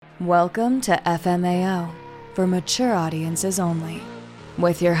Welcome to FMAO, for mature audiences only,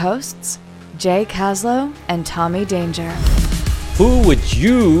 with your hosts, Jay Caslow and Tommy Danger. Who would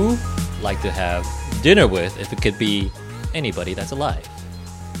you like to have dinner with if it could be anybody that's alive?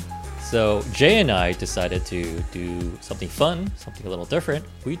 So Jay and I decided to do something fun, something a little different.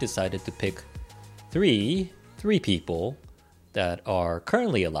 We decided to pick three people that are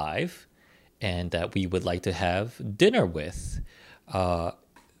currently alive and that we would like to have dinner with.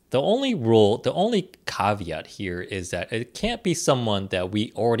 The only caveat here is that it can't be someone that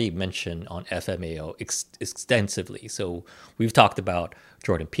we already mentioned on FMAO extensively. So we've talked about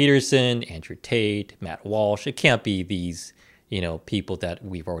Jordan Peterson, Andrew Tate, Matt Walsh. It can't be these, people that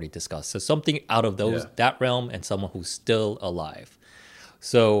we've already discussed. So something out of that realm and someone who's still alive.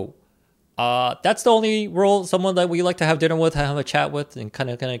 So that's the only role, someone that we like to have dinner with, have a chat with, and kind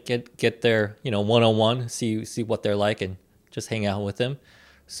of get their, one-on-one, see what they're like, and just hang out with them.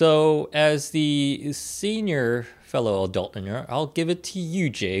 So as the senior fellow adult in here, I'll give it to you,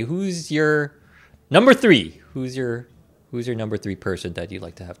 Jay. Who's your number three? Who's your number three person that you'd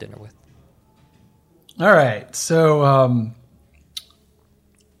like to have dinner with? All right. So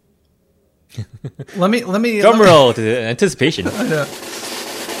let me drum roll to anticipation.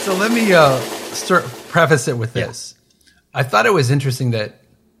 So let me preface it with this. I thought it was interesting that,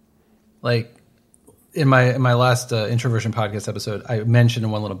 in my last Introversion podcast episode, I mentioned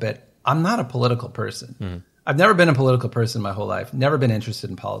in one little bit, I'm not a political person. Mm-hmm. I've never been a political person my whole life, never been interested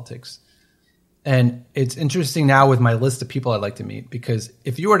in politics. And it's interesting now with my list of people I'd like to meet, because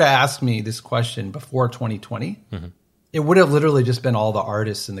if you were to ask me this question before 2020, mm-hmm. it would have literally just been all the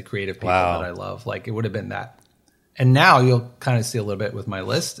artists and the creative people that I love. It would have been that. And now you'll kind of see a little bit with my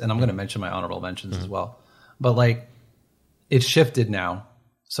list, and I'm going to mention my honorable mentions as well. But it's shifted now.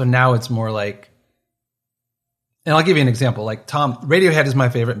 So now it's more and I'll give you an example. Radiohead is my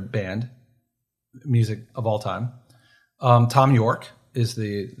favorite band, music of all time. Tom York is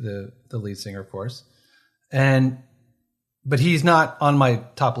the lead singer, of course. But he's not on my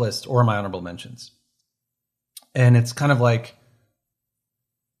top list or my honorable mentions. And it's kind of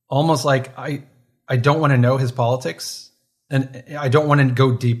almost like I don't want to know his politics, and I don't want to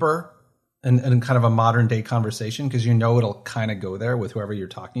go deeper in kind of a modern day conversation, because it'll kind of go there with whoever you're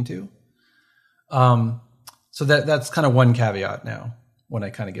talking to. So that's kind of one caveat now when I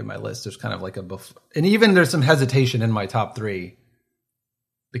kind of give my list. There's kind of and even there's some hesitation in my top three,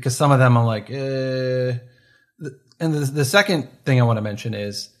 because some of them I'm and the second thing I want to mention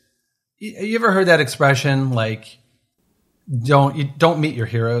is, you ever heard that expression, don't meet your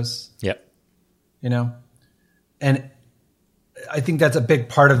heroes? Yep. And I think that's a big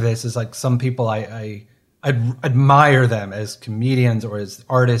part of this, is some people I admire them as comedians or as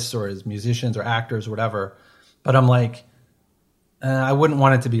artists or as musicians or actors or whatever, but I'm I wouldn't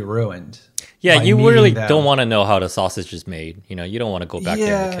want it to be ruined. Yeah, you really don't want to know how the sausage is made. You don't want to go back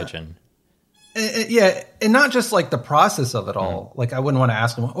there in the kitchen. Yeah, and not just the process of it all. I wouldn't want to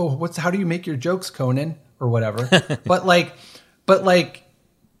ask them, how do you make your jokes, Conan, or whatever. but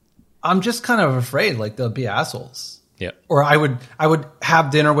I'm just kind of afraid they'll be assholes. Yeah. Or I would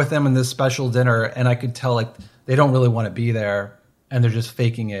have dinner with them in this special dinner, and I could tell they don't really want to be there, and they're just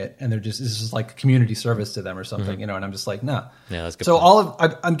faking it, and this is community service to them or something, and I'm just nah. Yeah, that's good. So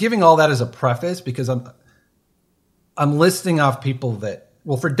I'm giving all that as a preface, because I'm listing off people that,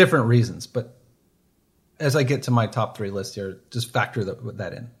 for different reasons, but as I get to my top three list here, just factor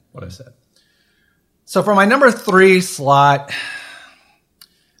that in, what I said. So for my number three slot,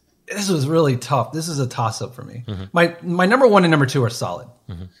 this was really tough. This is a toss-up for me. Mm-hmm. My number one and number two are solid.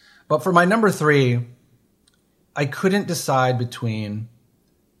 Mm-hmm. But for my number three, I couldn't decide between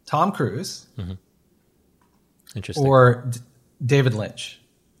Tom Cruise Interesting. or David Lynch.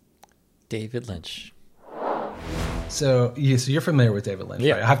 David Lynch. So you're familiar with David Lynch,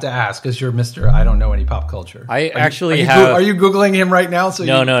 yeah. right? I have to ask, because you're Mr. I don't know any pop culture. Are you Googling him right now?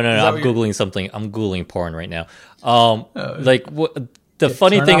 No. I'm Googling something. I'm Googling porn right now. The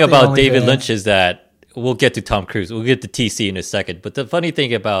funny thing about David Lynch is that, we'll get to Tom Cruise. We'll get to TC in a second. But the funny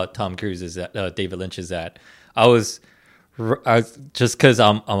thing about Tom Cruise is that David Lynch is that I was just because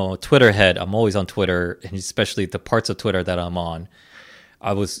I'm a Twitter head. I'm always on Twitter, and especially the parts of Twitter that I'm on.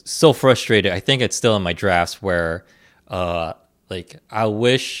 I was so frustrated. I think it's still in my drafts where, I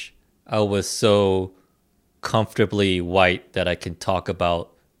wish I was so comfortably white that I can talk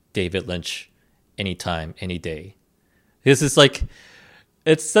about David Lynch anytime, any day. This is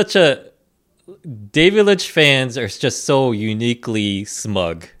it's such a David Lynch fans are just so uniquely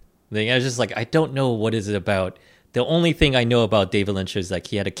smug. I was just I don't know what is it about. The only thing I know about David Lynch is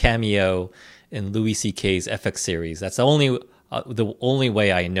he had a cameo in Louis C.K.'s FX series. That's the only the only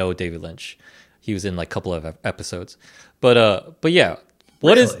way I know David Lynch. He was in like a couple of episodes, but yeah,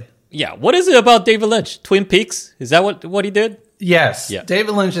 what is it about David Lynch? Twin Peaks? Is that what he did? Yes. Yeah.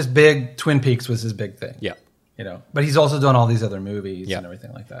 David Lynch's big Twin Peaks was his big thing. Yeah. But he's also done all these other movies and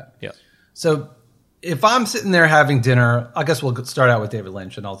everything like that. Yeah. So if I'm sitting there having dinner, I guess we'll start out with David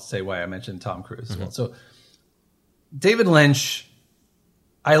Lynch, and I'll say why I mentioned Tom Cruise as well. So David Lynch,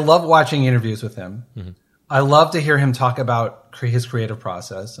 I love watching interviews with him. I love to hear him talk about his creative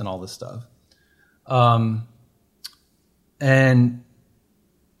process and all this stuff. And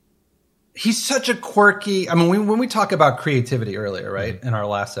he's such a quirky, I mean, when we talk about creativity earlier, right, in our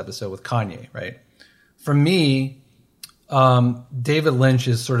last episode with Kanye, right? For me, David Lynch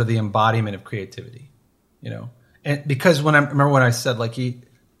is sort of the embodiment of creativity, and because remember when I said like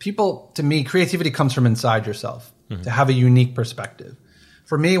to me, creativity comes from inside yourself to have a unique perspective.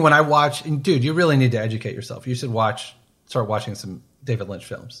 For me, when I watch, and dude, you really need to educate yourself. You should start watching some David Lynch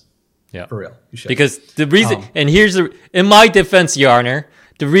films. Yeah, for real. You should. Because the reason, and in my defense, Yarner,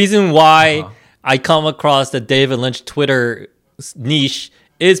 the reason why I come across the David Lynch Twitter niche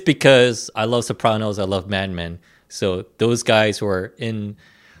is because I love Sopranos, I love Mad Men. So those guys who are in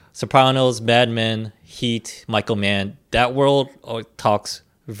Sopranos, Mad Men, Heat, Michael Mann, that world talks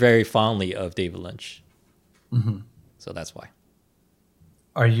very fondly of David Lynch. So that's why.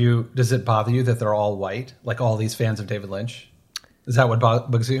 Does it bother you that they're all white, like all these fans of David Lynch? Is that what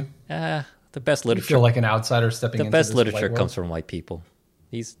bugs you? The best literature. You feel like an outsider stepping into this The best literature white comes from white people.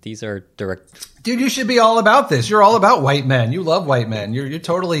 These are direct. Dude, you should be all about this. You're all about white men. You love white men. You're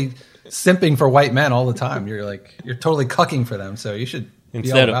totally simping for white men all the time. You're totally cucking for them. So you should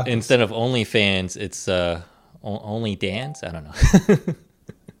be all about this. Instead of OnlyFans, it's Only Dance. I don't know.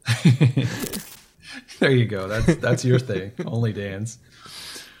 There you go. That's your thing. Only Dance.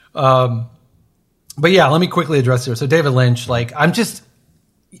 But yeah, let me quickly address here. So David Lynch, like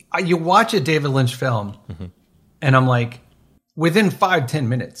you watch a David Lynch film, and I'm like, within 5-10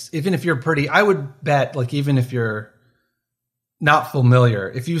 minutes, even if you're I would bet, like, even if you're not familiar,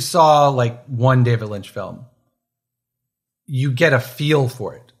 if you saw like one David Lynch film, you get a feel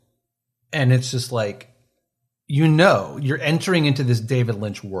for it. And it's just like, you're entering into this David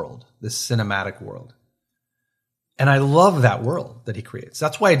Lynch world, this cinematic world. And I love that world that he creates.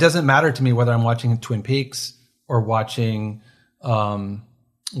 That's why it doesn't matter to me whether I'm watching Twin Peaks or watching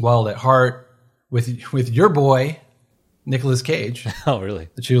Wild at Heart with your boy, Nicolas Cage. Oh, really?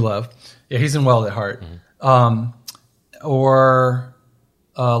 That you love. Yeah, he's in Wild at Heart. Or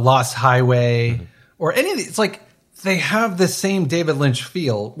Lost Highway, or any of these. It's like they have the same David Lynch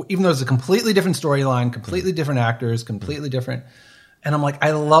feel, even though it's a completely different storyline, completely different actors, completely different. And I'm like, I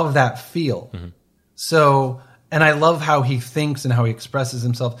love that feel. So, and I love how he thinks and how he expresses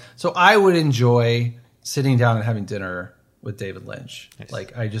himself. So I would enjoy sitting down and having dinner with David Lynch. Nice.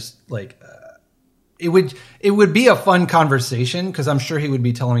 Like, I just like, it would be a fun conversation because I'm sure he would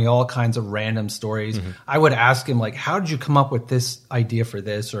be telling me all kinds of random stories. I would ask him like, how did you come up with this idea for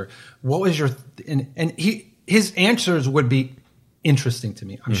this? Or what was your, and his answers would be interesting to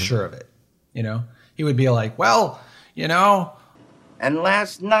me. I'm sure of it. He would be like, well, and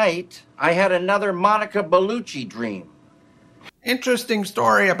last night, I had another Monica Bellucci dream. Interesting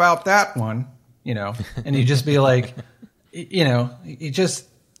story about that one, and he'd just be like, I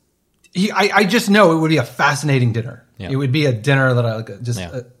just know it would be a fascinating dinner. Yeah. It would be a dinner that I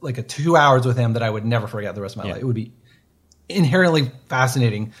like a 2 hours with him that I would never forget the rest of my life. It would be inherently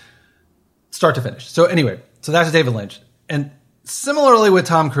fascinating, start to finish. So anyway, so that's David Lynch. And similarly with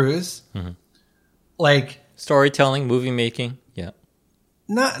Tom Cruise, like storytelling, movie making. Yeah.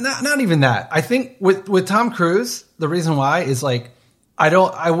 Not even that. I think with Tom Cruise, the reason why is like,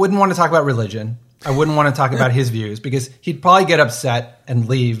 I wouldn't want to talk about religion. I wouldn't want to talk about his views because he'd probably get upset and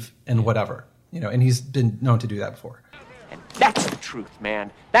leave and whatever, and he's been known to do that before. And that's the truth,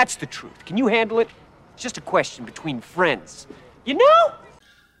 man. That's the truth. Can you handle it? It's just a question between friends.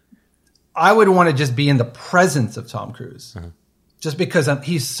 I would want to just be in the presence of Tom Cruise just because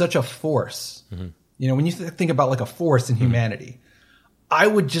he's such a force. When you think about like a force in humanity, I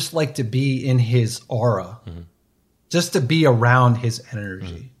would just like to be in his aura, just to be around his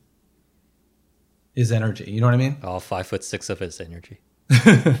energy. His energy, you know what I mean? All 5'6" of his energy.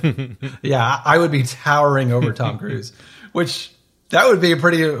 Yeah, I would be towering over Tom Cruise, which that would be a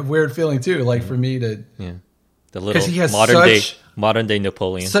pretty weird feeling too. Like for me to, the little modern day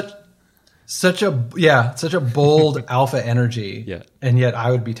Napoleon. Such a bold alpha energy. Yeah, and yet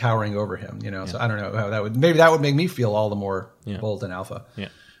I would be towering over him. So I don't know how that would. Maybe that would make me feel all the more bold and alpha. Yeah,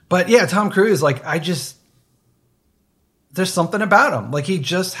 but yeah, Tom Cruise. Like there's something about him. Like he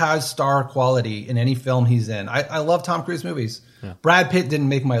just has star quality in any film he's in. I love Tom Cruise movies. Yeah. Brad Pitt didn't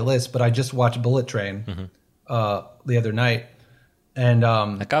make my list, but I just watched Bullet Train the other night. And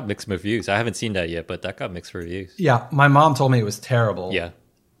that got mixed reviews. I haven't seen that yet, but that got mixed reviews. Yeah, my mom told me it was terrible. Yeah.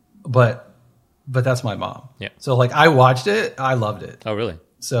 But that's my mom. Yeah. So like I watched it, I loved it. Oh, really?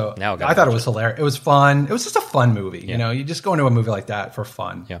 So now I thought it was hilarious. It was fun. It was just a fun movie. Yeah. You know, you just go into a movie like that for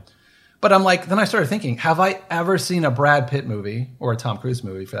fun. Yeah. But I'm like, then I started thinking, have I ever seen a Brad Pitt movie or a Tom Cruise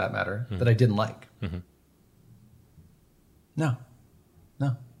movie for that matter that I didn't like? No.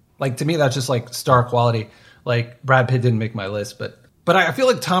 Like to me, that's just like star quality. Like Brad Pitt didn't make my list, but I feel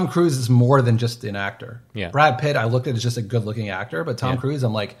like Tom Cruise is more than just an actor. Yeah. Brad Pitt, I looked at as just a good looking actor, but Tom Cruise,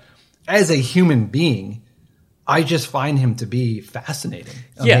 I'm like, as a human being, I just find him to be fascinating.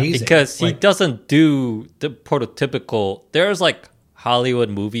 Amazing. Yeah, because he doesn't do the prototypical. There's like Hollywood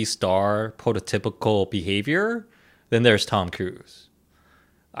movie star prototypical behavior. Then there's Tom Cruise.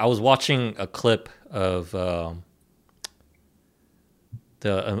 I was watching a clip of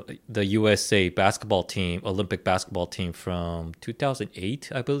the USA basketball team, Olympic basketball team from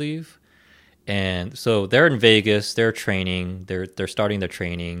 2008, I believe. And so they're in Vegas. They're training. They're starting their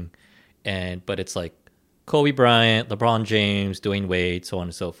training, but it's like Kobe Bryant, LeBron James, Dwayne Wade, so on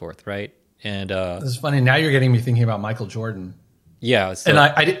and so forth, right? And this is funny. Now you're getting me thinking about Michael Jordan. Yeah, so,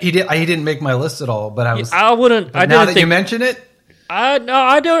 and he didn't make my list at all. But I was. I wouldn't. I now didn't that you mention it,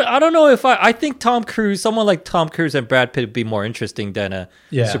 I don't know if I think Tom Cruise, someone like Tom Cruise and Brad Pitt would be more interesting than a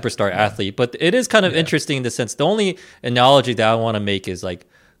superstar athlete. But it is kind of interesting in the sense. The only analogy that I want to make is like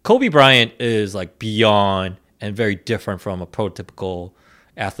Kobe Bryant is like beyond and very different from a prototypical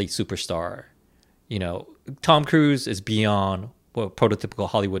athlete superstar. You know, Tom Cruise is beyond a prototypical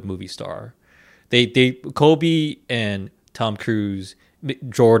Hollywood movie star. Kobe and Tom Cruise,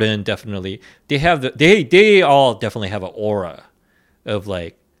 Jordan definitely. They all definitely have an aura of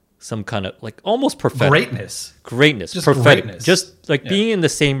like some kind of like almost prophetic greatness, just prophetic, greatness. Just like being in the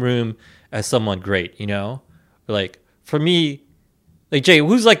same room as someone great. You know, like for me, like Jay,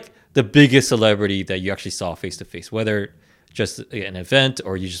 who's like the biggest celebrity that you actually saw face to face, whether just an event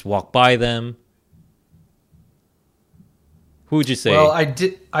or you just walk by them? Who would you say? Well, I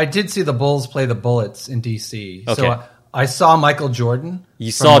did see the Bulls play the Bullets in DC. Okay. So I saw Michael Jordan.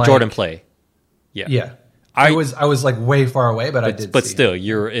 You saw Jordan play. Yeah. Yeah. I was like way far away, but I did. But see still, him.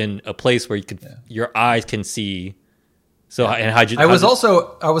 you're in a place where you could, your eyes can see. So, and I was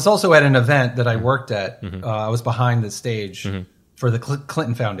also at an event that I worked at. I was behind the stage for the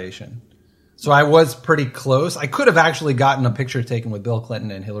Clinton Foundation. So I was pretty close. I could have actually gotten a picture taken with Bill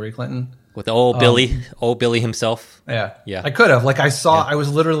Clinton and Hillary Clinton. With old Billy himself. Yeah. I could have. Like I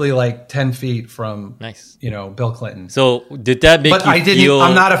was literally like 10 feet from, Bill Clinton. So did that make you feel?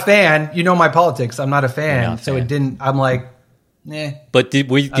 I'm not a fan. You know my politics. I'm not a fan. So it didn't, I'm like, nah. But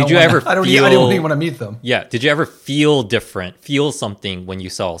did you ever feel? I didn't even want to meet them. Yeah. Did you ever feel different, feel something when you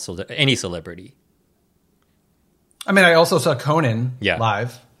saw any celebrity? I mean, I also saw Conan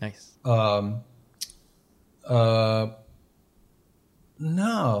live. Nice. No,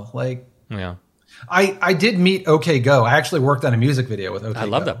 like, yeah. I did meet OK Go. I actually worked on a music video with OK Go. I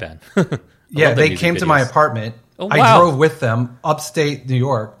love that band. They came to my apartment. Oh, wow. I drove with them upstate New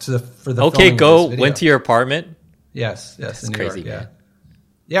York for the OK Go went to your apartment? Yes, That's in New crazy, York, man.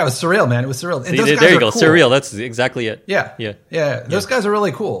 Yeah, it was surreal, man. It was surreal. See, there you go. Cool. Surreal. That's exactly it. Yeah. Those guys are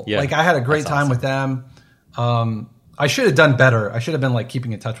really cool. Yeah. Like I had a great time with them. I should have done better. I should have been like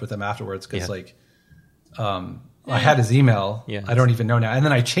keeping in touch with them afterwards because I had his email. Yeah, I don't even know now. And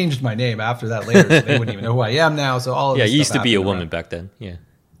then I changed my name after that later. So they wouldn't even know who I am now. So all of this you used to be a woman around. back then. Yeah.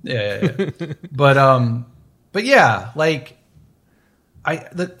 But yeah, like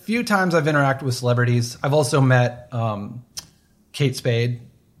the few times I've interacted with celebrities, I've also met Kate Spade.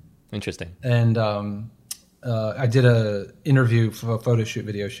 Interesting. And I did a interview for a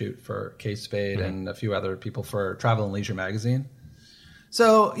video shoot for Kate Spade and a few other people for Travel and Leisure magazine.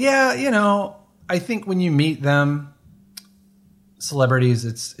 So yeah, I think when you meet them, celebrities,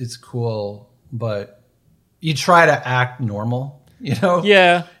 it's cool, but you try to act normal,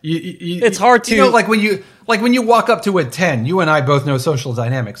 Yeah, it's hard to, like when you walk up to a 10. You and I both know social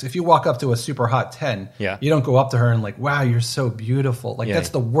dynamics. If you walk up to a super hot 10, you don't go up to her and like, wow, you're so beautiful. Like that's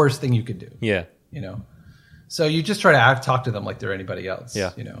the worst thing you could do. Yeah, So you just try to talk to them like they're anybody else.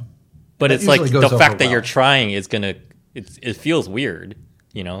 Yeah, But it's like the fact that you're trying is it feels weird,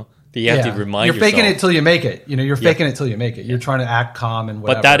 That you have to remind yourself. You're faking it till you make it. You're faking it till you make it. You're trying to act calm and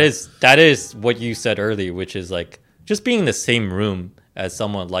whatever. But that is what you said earlier, which is like just being in the same room as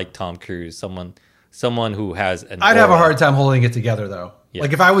someone like Tom Cruise, someone who has an I'd have a hard time holding it together though. Yeah.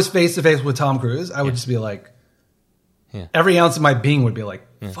 Like if I was face to face with Tom Cruise, I would just be like, every ounce of my being would be like,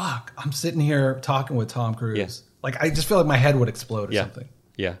 fuck, I'm sitting here talking with Tom Cruise. Yeah. Like, I just feel like my head would explode or something.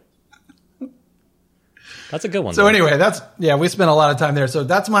 Yeah. That's a good one. So anyway, we spent a lot of time there. So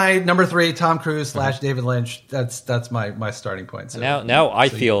that's my number 3, Tom Cruise / David Lynch. That's my starting point. So now I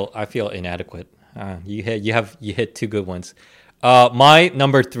feel inadequate. You hit 2 good ones. My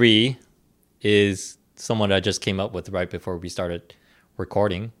number 3 is someone I just came up with right before we started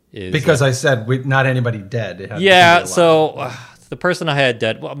recording. Because I said not anybody dead. It had so the person I had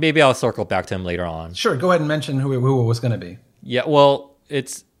dead. Well, maybe I'll circle back to him later on. Sure, go ahead and mention who it was going to be. Yeah, well,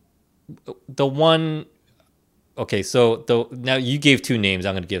 it's the one. Okay, so now you gave 2 names.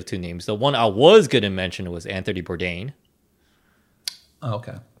 I'm going to give 2 names. The one I was going to mention was Anthony Bourdain. Oh,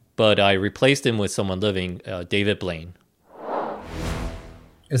 okay. But I replaced him with someone living, David Blaine.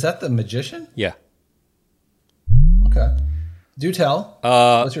 Is that the magician? Yeah. Okay. Do tell.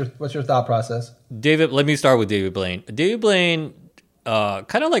 What's your thought process? Let me start with David Blaine. David Blaine,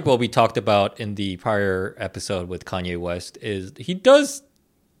 kind of like what we talked about in the prior episode with Kanye West, is he does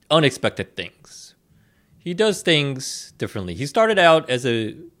unexpected things. He does things differently. He started out as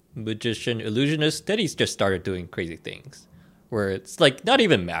a magician, illusionist, then he's just started doing crazy things where it's like not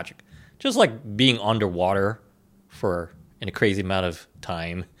even magic, just like being underwater in a crazy amount of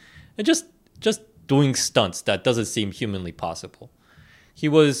time and just doing stunts that doesn't seem humanly possible.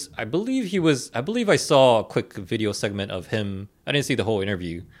 I believe I saw a quick video segment of him. I didn't see the whole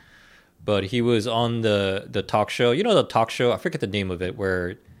interview, but he was on the talk show. You know the talk show? I forget the name of it,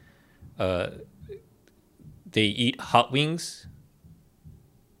 where they eat hot wings.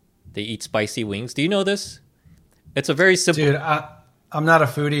 They eat spicy wings. Do you know this? It's a very simple... Dude, I'm not a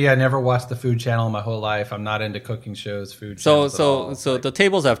foodie. I never watched the Food Channel my whole life. I'm not into cooking shows, food channels at all. So the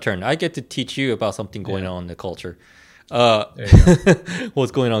tables have turned. I get to teach you about something going on in the culture.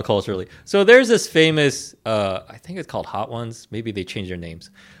 What's going on culturally. So there's this famous, I think it's called Hot Ones. Maybe they changed their names.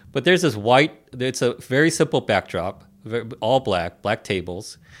 But there's this it's a very simple backdrop, all black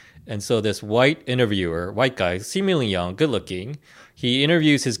tables. And so this white guy, seemingly young, good looking, he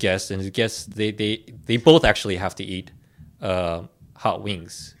interviews his guests, and his guests, they both actually have to eat hot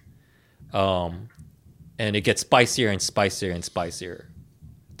wings. And it gets spicier and spicier and spicier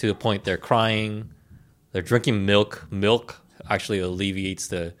to the point they're crying. They're drinking milk. Milk actually alleviates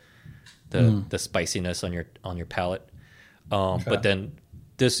the spiciness on your palate. But then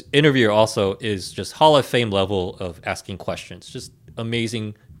this interviewer also is just Hall of Fame level of asking questions. Just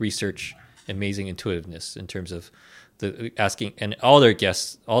amazing research, amazing intuitiveness in terms of the asking. And all the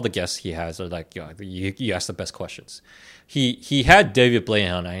guests he has are like, you ask the best questions. He had David Blaine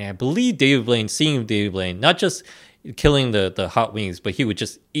on, and I believe seeing David Blaine, not just killing the hot wings, but he would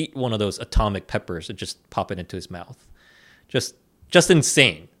just eat one of those atomic peppers and just pop it into his mouth. Just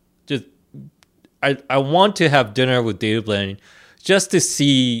insane. I want to have dinner with David Blaine just to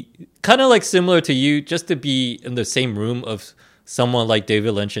see, kind of like similar to you, just to be in the same room of someone like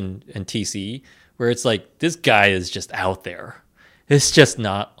David Lynch and TC, where it's like, this guy is just out there. It's just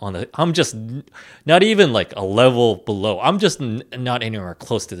not I'm just not even like a level below. I'm just not anywhere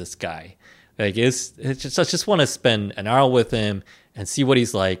close to this guy. Like it's just, I just want to spend an hour with him and see what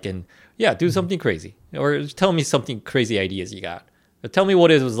he's like, and do something crazy, or tell me something crazy ideas you got. Or tell me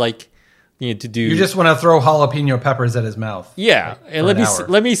what it was like, to do. You just want to throw jalapeno peppers at his mouth. Yeah, and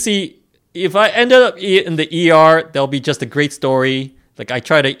let me see if I end up in the ER. There'll be just a great story. Like I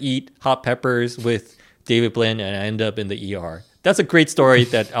try to eat hot peppers with David Blaine, and I end up in the ER. That's a great story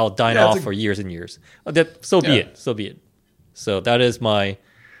that I'll dine off for years and years. So be it. So that is my.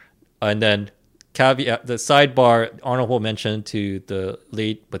 And then caveat, the sidebar, honorable mention to the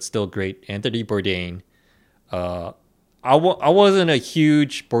late but still great Anthony Bourdain. I wasn't a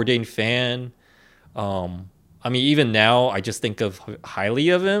huge Bourdain fan. I mean, even now, I just think of highly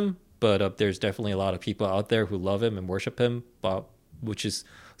of him. But there's definitely a lot of people out there who love him and worship him, which is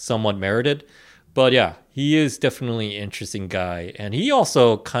somewhat merited. But yeah, he is definitely an interesting guy. And he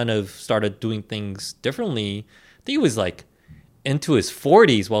also kind of started doing things differently. I think he was like into his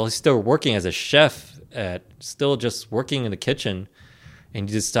 40s while he's still working as a chef, still just working in the kitchen. And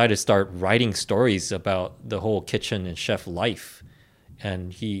he decided to start writing stories about the whole kitchen and chef life.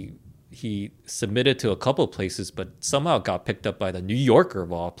 And he submitted to a couple of places, but somehow got picked up by the New Yorker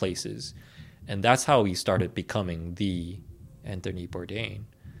of all places. And that's how he started becoming the Anthony Bourdain.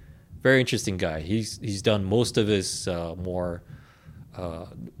 Very interesting guy. He's done most of his more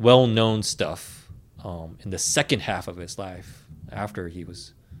well-known stuff in the second half of his life, after he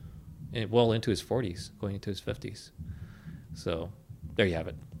was well into his 40s, going into his 50s. So there you have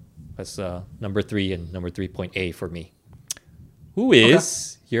it. That's number 3 and number 3.A for me. who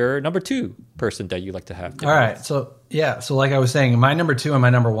is your number 2 person that you like to have dinner All right. with? So like I was saying, my number 2 and my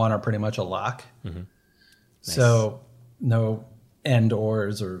number 1 are pretty much a lock. Mm-hmm. Nice. So no end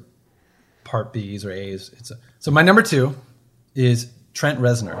ors or part Bs or As. So my number 2 is Trent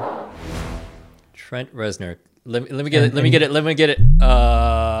Reznor. Trent Reznor. Let me get it. Let me get it.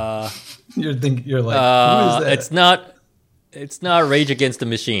 You're like, who is that? It's not Rage Against the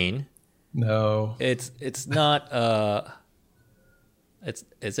Machine. No. It's not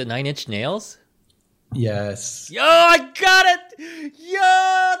is it 9 Inch Nails? Yes. Yo, I got it! Yo,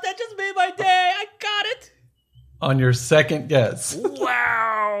 that just made my day. I got it. On your second guess.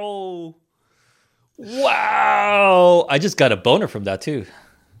 Wow. Wow. I just got a boner from that too.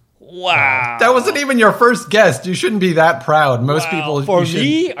 Wow. That wasn't even your first guess. You shouldn't be that proud. Most people For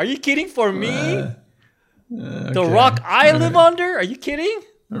me? Are you kidding? For me? The okay. rock I live under? Are you kidding?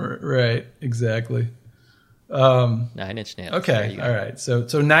 Right, exactly. 9 Inch Nails. Okay, all right. So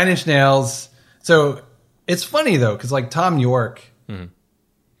 9 Inch Nails. So it's funny though, because like Tom York,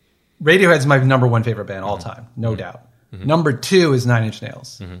 Radiohead's my number 1 favorite band all time, no doubt. Number 2 is 9 Inch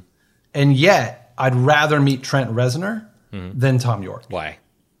Nails, and yet I'd rather meet Trent Reznor than Tom York. Why?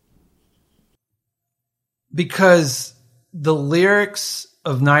 Because the lyrics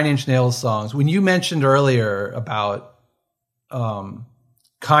of 9 Inch Nails songs, when you mentioned earlier about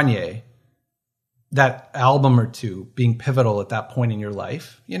Kanye, that album or two being pivotal at that point in your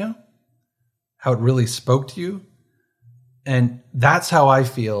life, you know, how it really spoke to you. And that's how I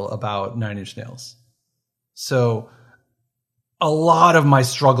feel about 9 Inch Nails. So a lot of my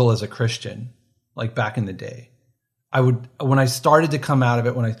struggle as a Christian, like back in the day, when I started to come out of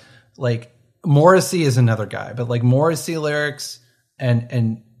it, Morrissey is another guy, but like Morrissey lyrics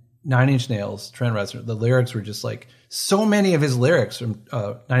and 9 Inch Nails, Trent Reznor, the lyrics were just like, so many of his lyrics from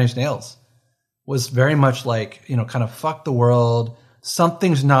 9 Inch Nails was very much like, you know, kind of fuck the world,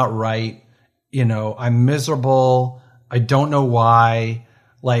 something's not right, you know, I'm miserable, I don't know why,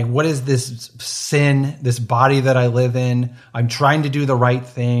 like what is this sin, this body that I live in, I'm trying to do the right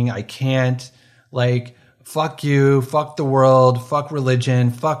thing, I can't, like fuck you, fuck the world, fuck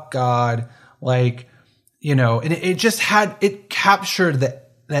religion, fuck God, like, you know, and it captured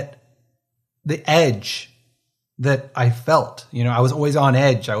the edge that I felt. You know, I was always on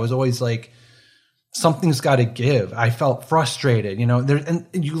edge. I was always like, something's got to give. I felt frustrated, you know, and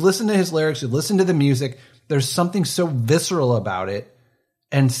you listen to his lyrics, you listen to the music, there's something so visceral about it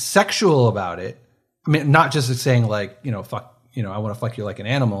and sexual about it. I mean, not just saying like, you know, fuck, you know, I want to fuck you like an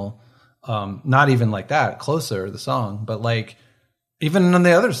animal. Not even like that, Closer, the song, but like, even on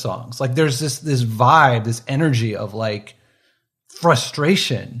the other songs, like there's this vibe, this energy of like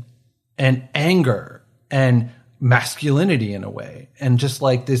frustration and anger and masculinity in a way, and just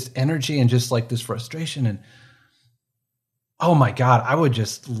like this energy and just like this frustration. And oh my God, I would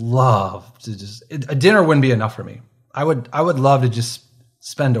just love to a dinner wouldn't be enough for me. I would love to just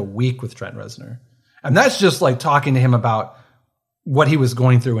spend a week with Trent Reznor. And that's just like talking to him about what he was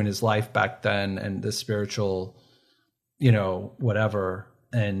going through in his life back then and the spiritual, you know, whatever.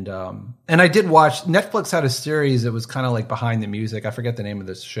 And I did watch, Netflix had a series that was kind of like behind the music. I forget the name of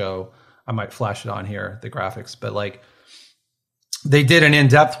this show. I might flash it on here, the graphics, but like they did an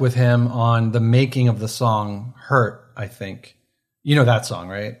in-depth with him on the making of the song Hurt, I think. You know that song,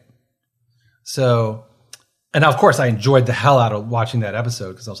 right? So, and of course I enjoyed the hell out of watching that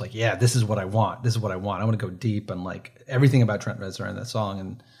episode because I was like, yeah, this is what I want. This is what I want. I want to go deep and like everything about Trent Reznor in that song.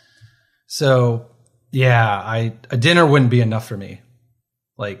 And so, yeah, a dinner wouldn't be enough for me.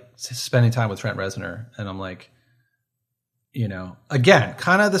 Like spending time with Trent Reznor. And I'm like, you know, again,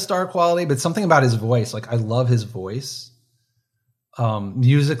 kind of the star quality, but something about his voice. Like I love his voice.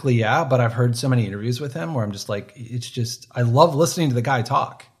 Musically, yeah, but I've heard so many interviews with him where I'm just like, it's just, I love listening to the guy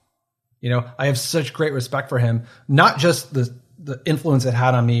talk. You know, I have such great respect for him, not just the influence it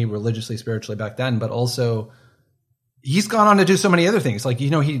had on me religiously, spiritually back then, but also he's gone on to do so many other things. Like, you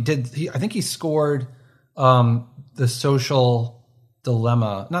know, I think he scored The Social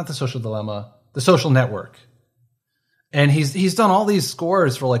Dilemma, not The Social Dilemma, The Social Network. And he's done all these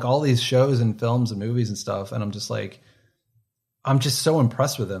scores for like all these shows and films and movies and stuff. And I'm just like, I'm just so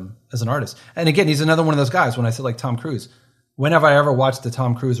impressed with him as an artist. And again, he's another one of those guys. When I said like Tom Cruise, when have I ever watched a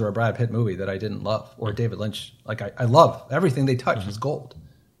Tom Cruise or a Brad Pitt movie that I didn't love, or David Lynch? Like I love everything they touch is gold.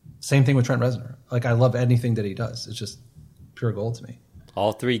 Same thing with Trent Reznor. Like I love anything that he does. It's just pure gold to me.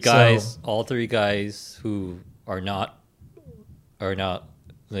 All three guys who are not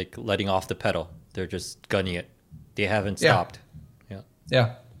like letting off the pedal. They're just gunning it. They haven't stopped.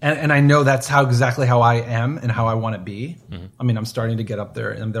 Yeah. And I know that's exactly how I am and how I want to be. Mm-hmm. I mean, I'm starting to get up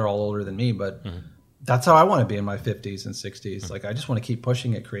there, and they're all older than me, but that's how I want to be in my 50s and 60s. Like, I just want to keep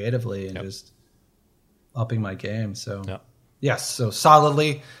pushing it creatively and just upping my game. So, yes. So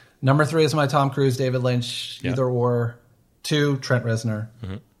solidly, number 3 is my Tom Cruise, David Lynch, either or. 2, Trent Reznor.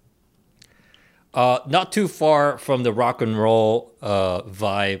 Not too far from the rock and roll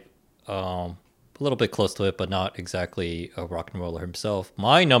vibe. A little bit close to it, but not exactly a rock and roller himself.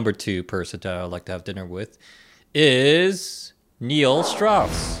 My number 2 person that I'd like to have dinner with is Neil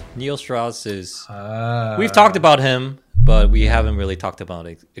Strauss. Neil Strauss is... we've talked about him, but we haven't really talked about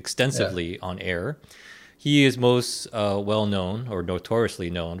it extensively on air. He is most well-known, or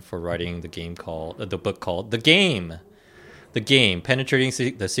notoriously known, for writing the book called The Game. The Game,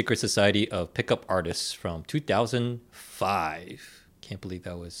 Penetrating the Secret Society of Pickup Artists from 2005. Can't believe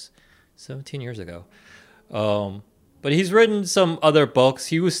that was 17 years ago. But he's written some other books.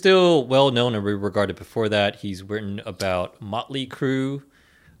 He was still well-known and regarded before that. He's written about Motley Crue.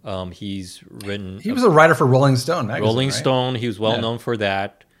 He was a writer for Rolling Stone magazine, Rolling Stone. He was well-known for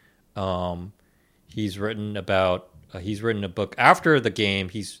that. He's written a book after The Game.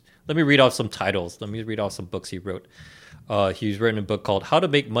 Let me read off some titles. Let me read off some books he wrote. He's written a book called How to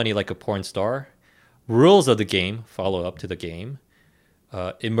Make Money Like a Porn Star, Rules of the Game, follow-up to The Game,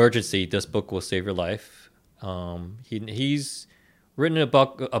 Emergency, This Book Will Save Your Life. He's written a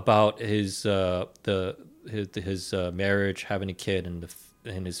book about his marriage, having a kid, and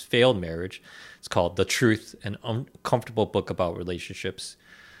his failed marriage. It's called The Truth, an uncomfortable book about relationships.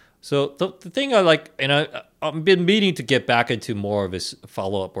 So the thing I like, and I've been meaning to get back into more of his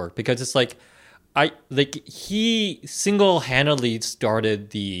follow-up work, because it's like, he single-handedly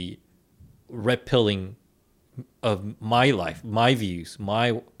started the red pilling of my life, my views,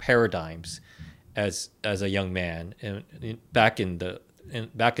 my paradigms as a young man, and back in the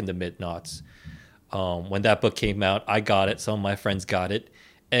mid-noughts. When that book came out, I got it. Some of my friends got it,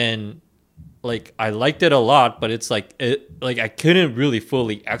 and like I liked it a lot. But it's like I couldn't really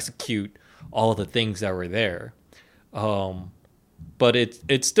fully execute all the things that were there. But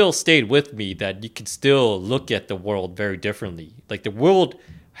it still stayed with me that you can still look at the world very differently. Like, the world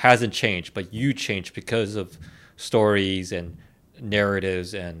hasn't changed, but you changed because of stories and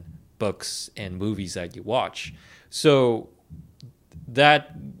narratives and books and movies that you watch. So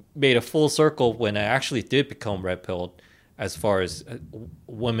that made a full circle when I actually did become red-pilled as far as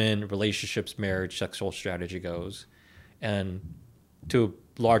women, relationships, marriage, sexual strategy goes. And to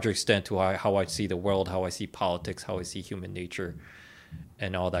a larger extent to how I see the world, how I see politics, how I see human nature,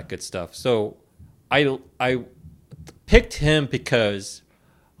 and all that good stuff. So I picked him because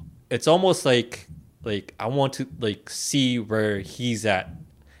it's almost like I want to see where he's at.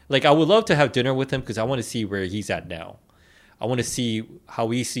 Like, I would love to have dinner with him because I want to see where he's at now. I want to see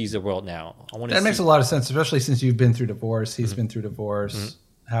how he sees the world now. That makes a lot of sense, especially since you've been through divorce. He's been through divorce.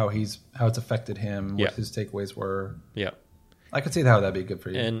 How it's affected him. What his takeaways were. Yeah, I could see how that'd be good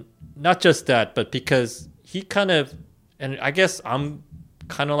for you. And not just that, but because he kind of, and I guess I'm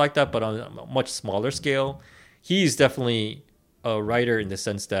kind of like that, but on a much smaller scale. He's definitely a writer in the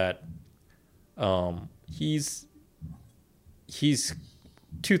sense that he's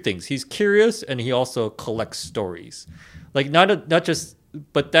two things. He's curious, and he also collects stories. Like, not just,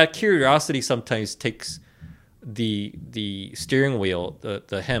 but that curiosity sometimes takes the steering wheel,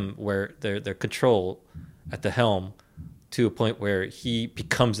 the helm, where their control at the helm, to a point where he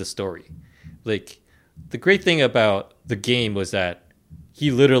becomes a story. Like, the great thing about The Game was that he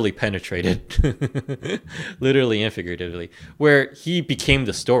literally penetrated, literally and figuratively, where he became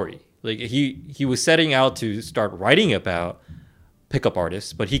the story. Like, he was setting out to start writing about pickup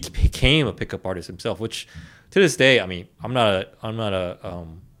artists, but he became a pickup artist himself, which to this day, I mean, I'm not a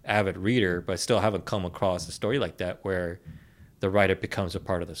avid reader, but I still haven't come across a story like that where the writer becomes a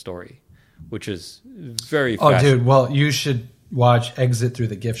part of the story, which is very fascinating. Dude, well, you should watch Exit Through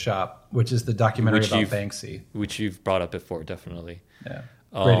the Gift Shop, which is the documentary about Banksy. Which you've brought up before, definitely. Yeah,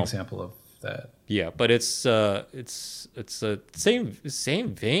 great example of that. Yeah, but it's a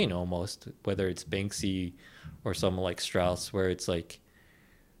same vein almost, whether it's Banksy or someone like Strauss, where it's like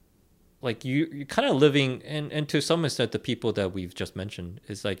you're kind of living, and to some extent the people that we've just mentioned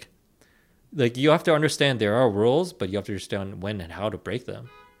is like you have to understand there are rules, but you have to understand when and how to break them,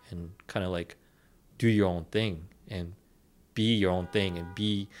 and kind of like do your own thing and be your own thing, and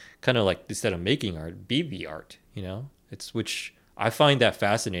be kind of like, instead of making art, be the art, you know? It's, which I find that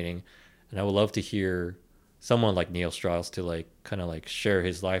fascinating, and I would love to hear someone like Neil Strauss to like kind of like share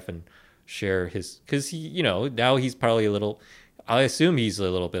his life and share his, because he, you know, now he's probably a little, I assume he's a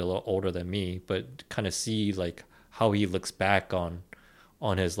little older than me, but kind of see like how he looks back on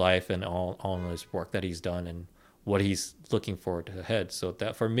his life and on his work that he's done and what he's looking forward to ahead. So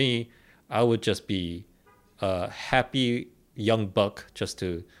that for me, I would just be a happy young buck just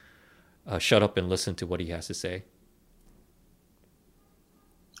to shut up and listen to what he has to say.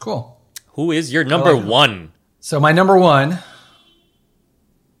 Cool. Who is your number one? So my number one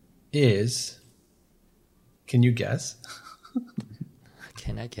is, can you guess?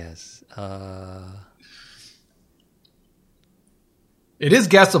 Can I guess? It is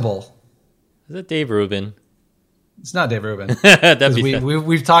guessable. Is it Dave Rubin? It's not Dave Rubin. That'd be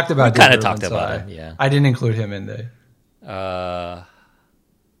we've talked about. We kind of Dave Rubin, talked about it. Yeah. I didn't include him in the.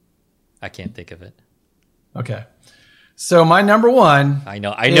 I can't think of it. Okay, so my number one. I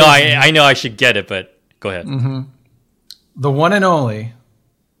know. I should get it, but go ahead. Mm-hmm. The one and only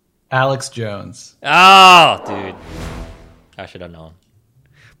Alex Jones. Oh, dude, I should have known.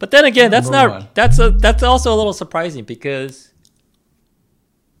 But then again, that's also a little surprising because,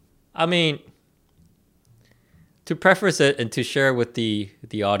 I mean, to preface it and to share with the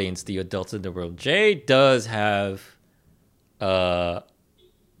audience, the adults in the world, Jay does have an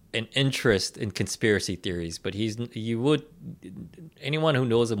interest in conspiracy theories, but anyone who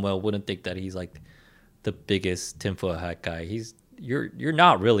knows him well wouldn't think that he's like the biggest tinfoil hat guy. You're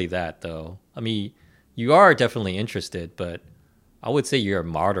not really that, though. I mean, you are definitely interested, but I would say you're a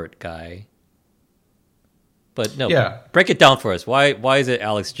moderate guy. But no, break it down for us. Why is it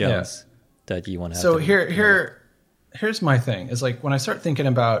Alex Jones that you want to have? So here's my thing. Is like when I start thinking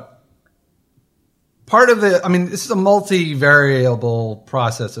about part of the, I mean, this is a multi-variable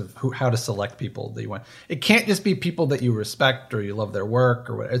process of how to select people that you want. It can't just be people that you respect or you love their work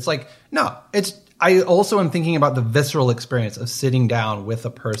or whatever. It's like, no, I also am thinking about the visceral experience of sitting down with a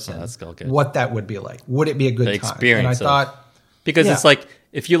person. That's good. What that would be like. Would it be a good time? Experience. And I thought, because it's like,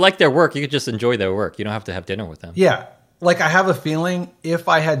 if you like their work, you could just enjoy their work. You don't have to have dinner with them. Yeah. Like I have a feeling if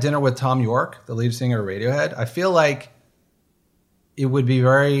I had dinner with Tom York, the lead singer of Radiohead, I feel like it would be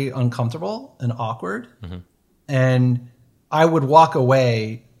very uncomfortable and awkward. Mm-hmm. And I would walk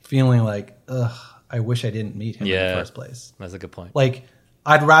away feeling like, ugh, I wish I didn't meet him in the first place. That's a good point. Like,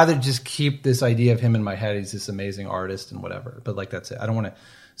 I'd rather just keep this idea of him in my head. He's this amazing artist and whatever. But like, that's it. I don't want to.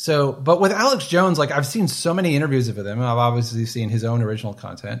 So, but with Alex Jones, like I've seen so many interviews with him. I've obviously seen his own original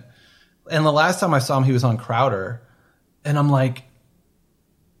content. And the last time I saw him, he was on Crowder. And I'm like,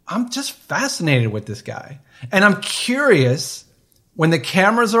 I'm just fascinated with this guy. And I'm curious when the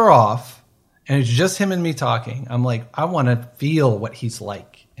cameras are off and it's just him and me talking. I'm like, I want to feel what he's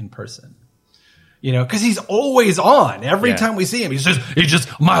like in person. You know, because he's always on. Every time we see him, he's just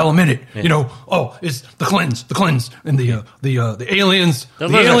a mile a minute. Yeah. You know, it's the cleanse, and the aliens, the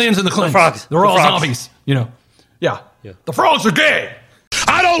aliens and the cleanse. They're all zombies. You know, yeah. The frogs are gay.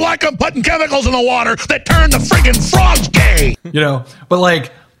 I don't like them putting chemicals in the water that turn the friggin' frogs gay. You know, but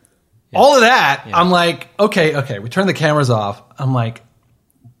like all of that, I'm like, okay. We turn the cameras off. I'm like,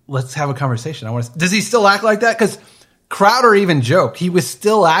 let's have a conversation. Does he still act like that? Because Crowder even joked he was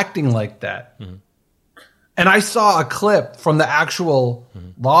still acting like that. Mm-hmm. And I saw a clip from the actual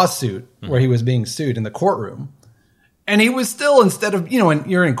lawsuit where he was being sued in the courtroom. And he was still, instead of, you know, when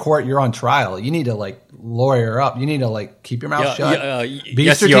you're in court, you're on trial. You need to like lawyer up. You need to like keep your mouth shut. Be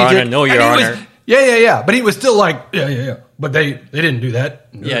yes, strategic. Your Honor. No, Your Honor. Yeah. But he was still like, yeah. But they didn't do that.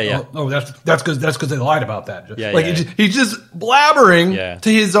 Yeah. Oh, that's because they lied about that. He's just blabbering to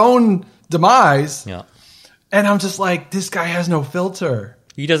his own demise. Yeah. And I'm just like, this guy has no filter.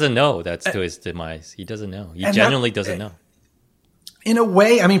 He doesn't know that's to his demise. He doesn't know. He genuinely doesn't know. In a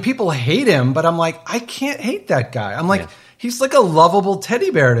way, I mean, people hate him, but I'm like, I can't hate that guy. I'm like, he's like a lovable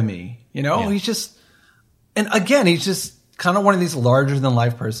teddy bear to me. You know, he's just, and again, he's just kind of one of these larger than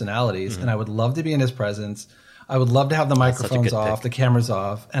life personalities. Mm-hmm. And I would love to be in his presence. I would love to have the microphones off, the cameras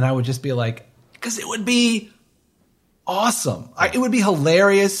off. And I would just be like, because it would be awesome. It would be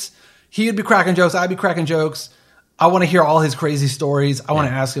hilarious. He would be cracking jokes. I'd be cracking jokes. I want to hear all his crazy stories. I want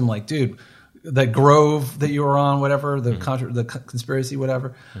to ask him, like, dude, that Grove that you were on, whatever, the conspiracy,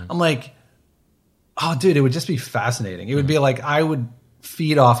 whatever. I'm like, oh, dude, it would just be fascinating. It would be like I would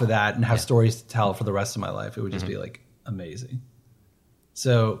feed off of that and have stories to tell for the rest of my life. It would just be like amazing.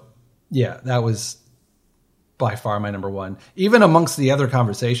 So, yeah, that was by far my number one. Even amongst the other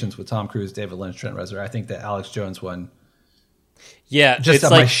conversations with Tom Cruise, David Lynch, Trent Reznor, I think that Alex Jones one. Yeah, just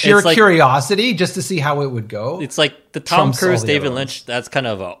my sheer curiosity, just to see how it would go. It's like the Tom Cruise, David Lynch. That's kind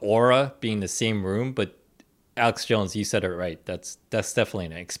of an aura, being in the same room. But Alex Jones, you said it right. That's definitely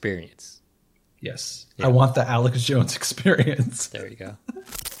an experience. Yes, I want the Alex Jones experience. There you go.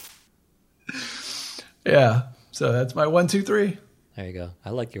 Yeah, so that's my 1, 2, 3. There you go.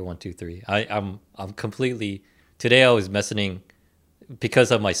 I like your 1, 2, 3. I'm completely. Today I was messing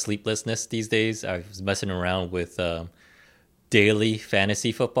because of my sleeplessness these days. I was messing around with daily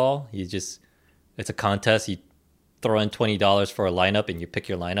fantasy football. It's a contest. You throw in $20 for a lineup and you pick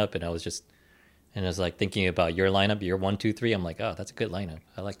your lineup. And I was like thinking about your lineup, your 1, 2, 3. I'm like, oh, that's a good lineup.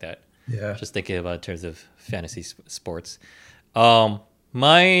 I like that. Yeah. Just thinking about in terms of fantasy sports.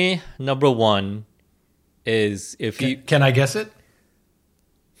 My number one is Can I guess it?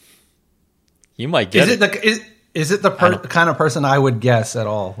 You might get it. Is it the kind of person I would guess at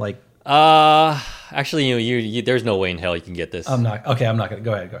all? Like, actually, you there's no way in hell you can get this. I'm not gonna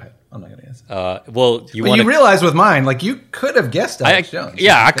go ahead. I'm not gonna guess. Well, you realize with mine, like you could have guessed Alex Jones.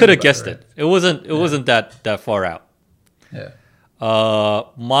 Yeah, I could have guessed it. It wasn't that far out. Yeah.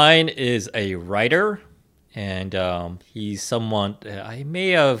 Mine is a writer, and he's someone I may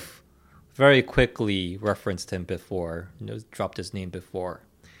have very quickly referenced him before, dropped his name before.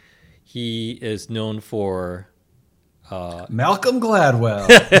 He is known for Malcolm Gladwell.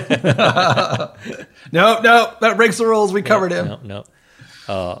 No, that breaks the rules. We covered him. No.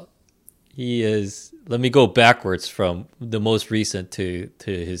 He is. Let me go backwards from the most recent to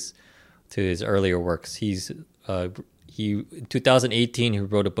his earlier works. In 2018 he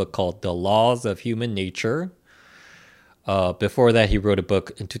wrote a book called The Laws of Human Nature. Before that, he wrote a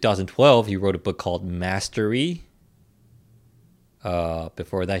book in 2012. He wrote a book called Mastery.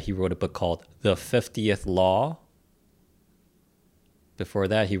 Before that, he wrote a book called The 50th Law. Before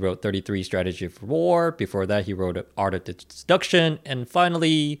that, he wrote 33 Strategy for War. Before that, he wrote Art of Seduction. And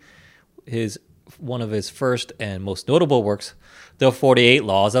finally, one of his first and most notable works, The 48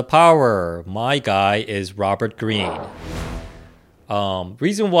 Laws of Power. My guy is Robert Greene.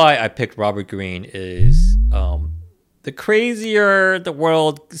 Reason why I picked Robert Greene is the crazier the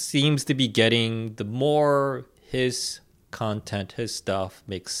world seems to be getting, the more his content, his stuff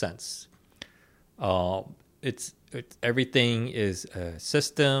makes sense. It's everything is a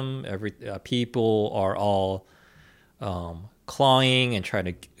system. People are all clawing and trying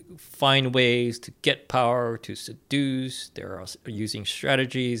to find ways to get power, to seduce. They're using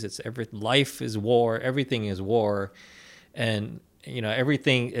strategies. Life is war. Everything is war, and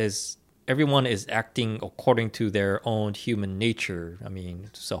everyone is acting according to their own human nature. I mean,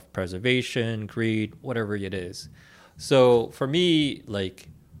 self-preservation, greed, whatever it is. So for me, like,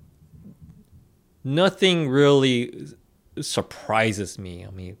 nothing really surprises me.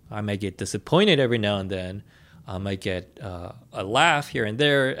 I mean, I might get disappointed every now and then. I might get a laugh here and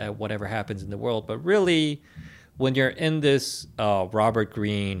there at whatever happens in the world. But really, when you're in this Robert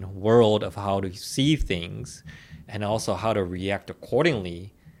Greene world of how to see things and also how to react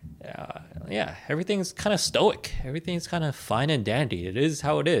accordingly, everything's kind of stoic. Everything's kind of fine and dandy. It is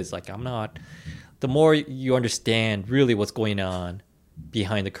how it is. Like, the more you understand really what's going on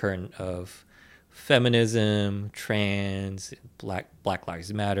behind the curtain of feminism, trans, Black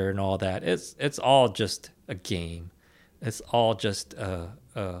Lives Matter, and all that, it's all just a game. It's all just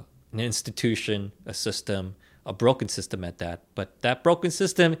an institution, a system, a broken system at that. But that broken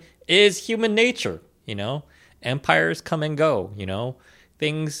system is human nature. Empires come and go.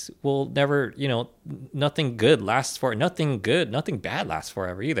 Things will never. Nothing good lasts for. Nothing bad lasts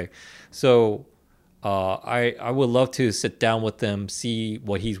forever either. So. I would love to sit down with him, see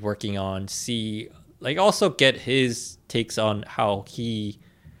what he's working on, also get his takes on how he,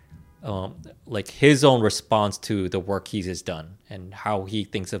 his own response to the work he has done and how he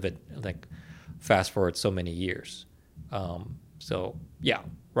thinks of it, like, fast forward so many years. So yeah,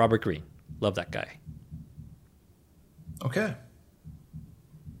 Robert Greene, love that guy. Okay.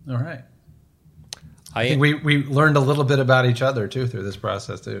 All right. I think we learned a little bit about each other too through this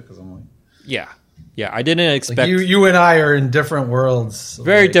process too, because I'm like, yeah, I didn't expect... you and I are in different worlds.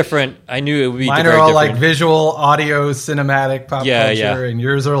 Very different. I knew it would be mine very are all different. Like visual, audio, cinematic, pop culture, and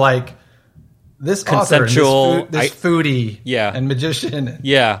yours are like this conceptual, author, this foodie, and magician.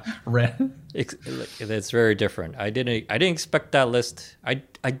 Yeah, Ren. It's very different. I didn't expect that list. I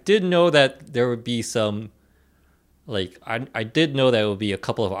did know that there would be some... I did know that there would be a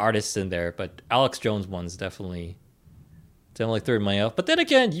couple of artists in there, but Alex Jones one's definitely threw me off. But then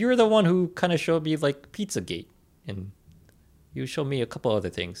again, you're the one who kind of showed me like Pizzagate, and you showed me a couple other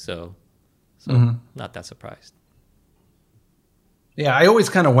things, so not that surprised. Yeah, I always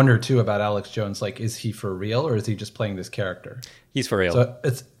kind of wonder too about Alex Jones. Like, is he for real or is he just playing this character? He's for real. So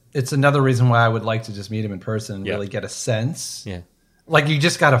it's another reason why I would like to just meet him in person and really get a sense. Yeah, like you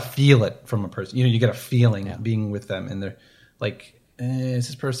just got to feel it from a person. You get a feeling being with them, and they're like, is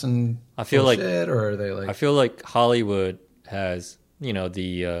this person? I feel bullshit, or are they like? I feel like Hollywood has,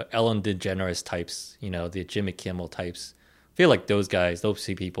 the Ellen DeGeneres types, the Jimmy Kimmel types. I feel like those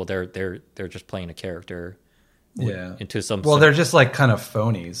people, they're just playing a character. Into some. Well, they're just like kind of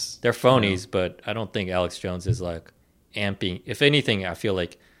phonies. They're phonies, but I don't think Alex Jones is like amping. If anything, I feel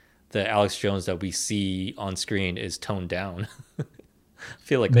like the Alex Jones that we see on screen is toned down. I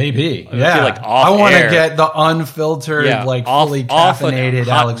feel like maybe, I feel like off I want to air, get the unfiltered, like fully caffeinated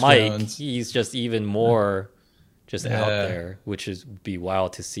Alex mic, Jones. He's just even more just out there, which is be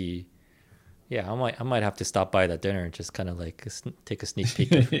wild to see. Yeah, I might have to stop by that dinner and just kind of like take a sneak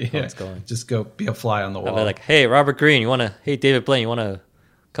peek of how it's going. Just go be a fly on the wall. I'll be like, hey, Robert Greene, hey, David Blaine, you want to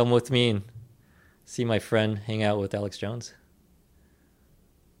come with me and see my friend hang out with Alex Jones?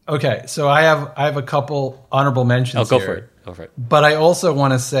 Okay, so I have a couple honorable mentions. Go for it. But I also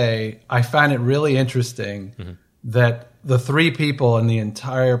want to say I find it really interesting that the 3 people in the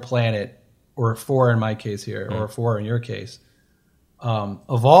entire planet, or 4 in my case here, or 4 in your case,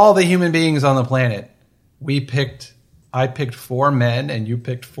 of all the human beings on the planet, I picked 4 men and you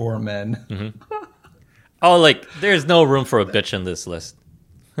picked 4 men. Oh, like there's no room for a bitch in this list.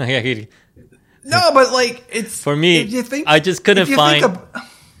 No, but like it's for me. I just couldn't find.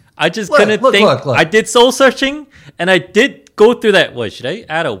 I just couldn't think. Look. I did soul searching and I did go through that. What, should I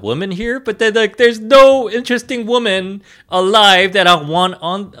add a woman here? But then like there's no interesting woman alive that I want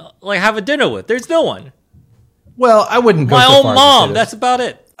on have a dinner with. There's no one. Well, I wouldn't go my so own far mom. That's about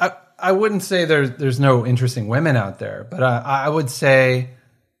it. I wouldn't say there's no interesting women out there, but I would say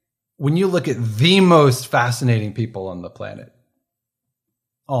when you look at the most fascinating people on the planet,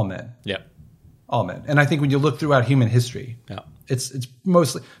 all men. Yeah. All men. And I think when you look throughout human history, yeah, it's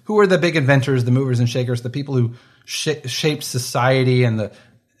mostly who are the big inventors, the movers and shakers, the people who shaped society, and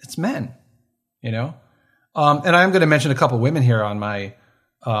it's men, you know. And I'm going to mention a couple women here on my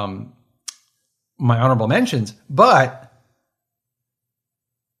my honorable mentions, but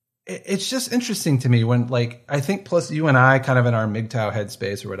it's just interesting to me when, like, I think plus you and I kind of in our MGTOW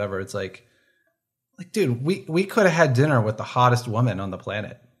headspace or whatever, it's like, dude, we could have had dinner with the hottest woman on the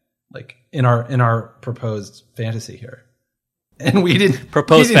planet, like in our proposed fantasy here, and we didn't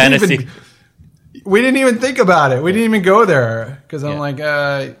fantasy. We didn't even think about it. We didn't even go there because I'm like,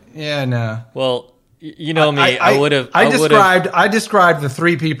 no. Well, you know me. I would have. I described the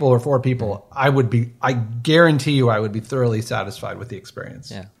 3 people or 4 people. I guarantee you, I would be thoroughly satisfied with the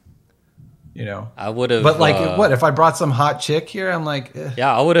experience. Yeah. You know, I would have. But like, what if I brought some hot chick here? I'm like,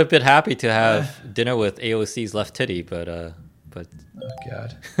 yeah, I would have been happy to have dinner with AOC's left titty, but oh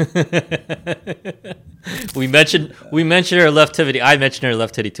god, we mentioned her left titty. I mentioned her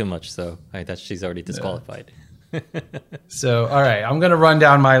left titty too much, so she's already disqualified. So, all right, I'm going to run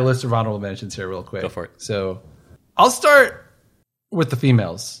down my list of honorable mentions here real quick. Go for it. So, I'll start with the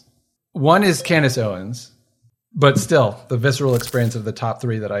females. One is Candace Owens, but still, the visceral experience of the top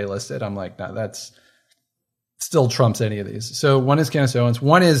 3 that I listed, I'm like, no, that's still trumps any of these. So, one is Candace Owens.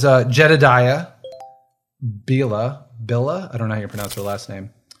 One is Jedediah Bila. I don't know how you pronounce her last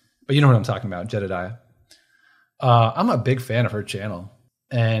name, but you know what I'm talking about, Jedediah. I'm a big fan of her channel.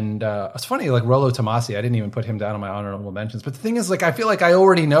 And it's funny, like Rollo Tomasi, I didn't even put him down on my honorable mentions. But the thing is, like, I feel like I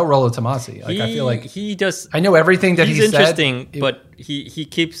already know Rollo Tomasi. Like, I feel like he does. I know everything that he's interesting, but he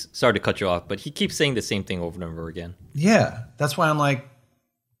keeps. Sorry to cut you off, but he keeps saying the same thing over and over again. Yeah, that's why I'm like,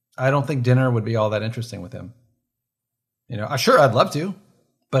 I don't think dinner would be all that interesting with him. You know, sure, I'd love to,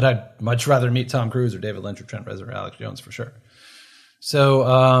 but I'd much rather meet Tom Cruise or David Lynch or Trent Reznor or Alex Jones for sure.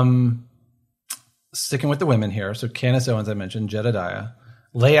 So, sticking with the women here. So Candace Owens, I mentioned, Jedediah.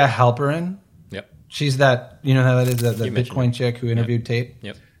 Leah Halperin. Yep. She's that, you know how that is, that Bitcoin chick who interviewed Tate?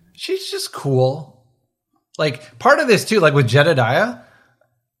 Yep. She's just cool. Like, part of this too, like with Jedediah,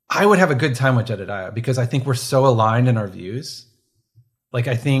 I would have a good time with Jedediah because I think we're so aligned in our views. Like,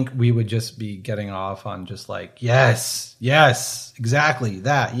 I think we would just be getting off on just like, yes, exactly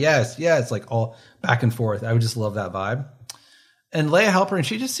that. Yes, like all back and forth. I would just love that vibe. And Leah Halperin,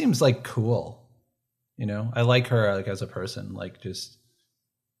 she just seems like cool. You know, I like her like as a person, like just,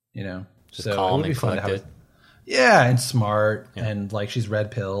 you know, just so calm it would be and fun to collected. and smart, and like she's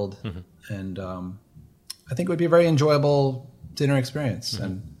red pilled, and I think it would be a very enjoyable dinner experience.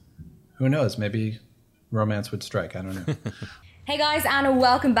 And who knows, maybe romance would strike. I don't know. Hey guys, and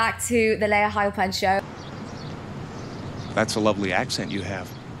welcome back to the Leah Halperin Show. That's a lovely accent you have.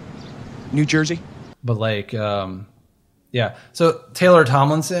 New Jersey? But like, yeah. So Taylor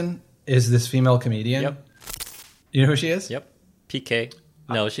Tomlinson is this female comedian. Yep. You know who she is? Yep. PK.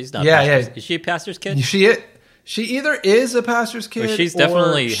 No, she's not. Yeah. Is she a pastor's kid? She either is a pastor's kid, or she's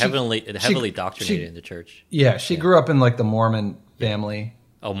definitely heavily indoctrinated in the church. Yeah, she grew up in like the Mormon family.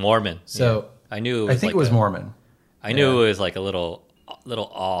 Oh, Mormon. So I knew. I think it was Mormon. I knew it was like a little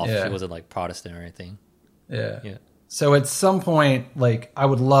off. Yeah. She wasn't like Protestant or anything. Yeah. Yeah. So at some point, like, I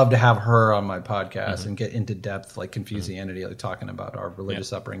would love to have her on my podcast and get into depth, like Confuse the Entity, like talking about our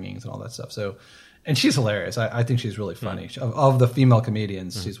religious upbringings and all that stuff. So And she's hilarious. I think she's really funny. Of the female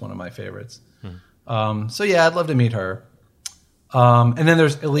comedians, she's one of my favorites. So yeah, I'd love to meet her. And then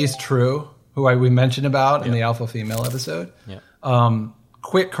there's Elise True, who we mentioned about in the alpha female episode.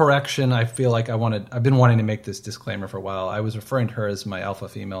 Quick correction. I feel like I've been wanting to make this disclaimer for a while. I was referring to her as my alpha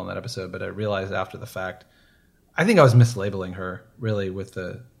female in that episode, but I realized after the fact, I think I was mislabeling her really with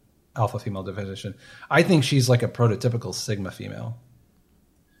the alpha female definition. I think she's like a prototypical sigma female.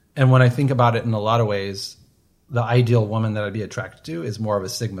 And when I think about it in a lot of ways, the ideal woman that I'd be attracted to is more of a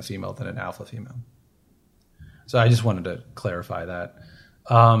sigma female than an alpha female. So I just wanted to clarify that.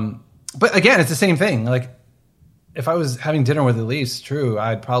 But again, it's the same thing. Like, if I was having dinner with Elise True,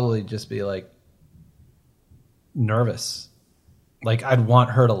 I'd probably just be like nervous. Like, I'd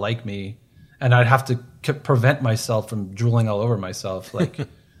want her to like me, and I'd have to prevent myself from drooling all over myself. Like,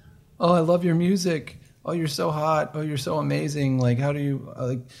 oh, I love your music. Oh, you're so hot. Oh, you're so amazing. Like, how do you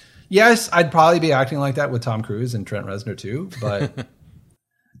like? Yes, I'd probably be acting like that with Tom Cruise and Trent Reznor too. But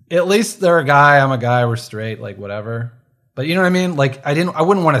at least they're a guy. I'm a guy. We're straight. Like, whatever. But you know what I mean? Like, I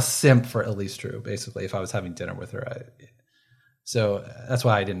wouldn't want to simp for Elise True, basically, if I was having dinner with her. So that's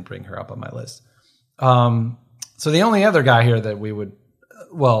why I didn't bring her up on my list. So the only other guy here that we would,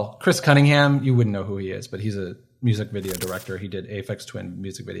 Chris Cunningham, you wouldn't know who he is, but he's a music video director. He did Aphex Twin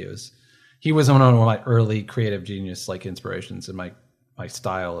music videos. He was one of my early creative genius like inspirations in my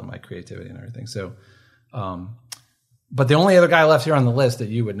style and my creativity and everything. So, but the only other guy left here on the list that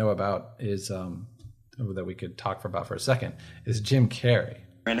you would know about is that we could talk about for a second is Jim Carrey.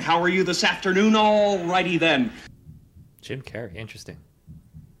 And how are you this afternoon? All righty then. Jim Carrey, interesting.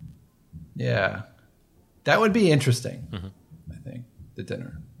 Yeah, that would be interesting. I think the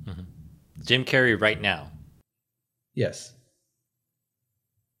dinner. Jim Carrey right now. Yes.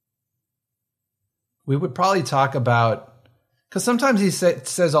 We would probably talk about, because sometimes he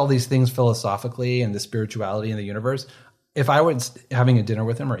says all these things philosophically and the spirituality in the universe. If I was having a dinner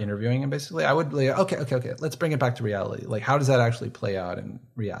with him or interviewing him, basically, I would be like, okay, let's bring it back to reality. Like, how does that actually play out in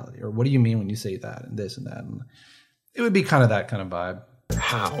reality? Or what do you mean when you say that and this and that? And it would be kind of that kind of vibe.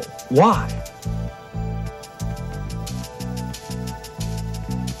 How? Why?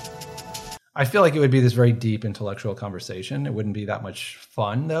 I feel like it would be this very deep intellectual conversation. It wouldn't be that much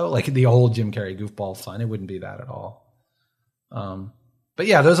fun, though. Like the old Jim Carrey goofball fun. It wouldn't be that at all. But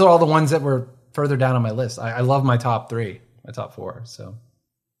yeah, those are all the ones that were further down on my list. I love my top 3, my top 4. So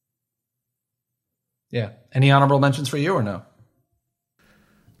yeah. Any honorable mentions for you or no?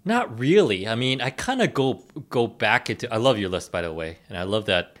 Not really. I mean, I kind of go back into. I love your list, by the way, and I love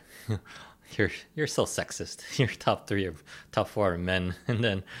that you're so sexist. Your top 3 or top 4 are men, and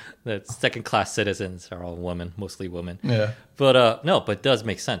then the second class citizens are all women, mostly women. Yeah. But no, but it does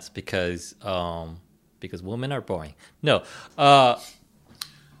make sense because women are boring. No, on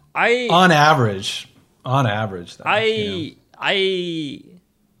average, though,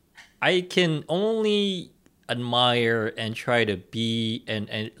 I can only admire and try to be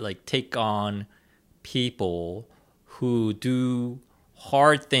and like take on people who do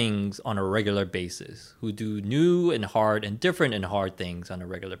hard things on a regular basis, who do new and hard and different and hard things on a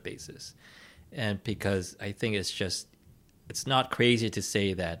regular basis. And because I think it's not crazy to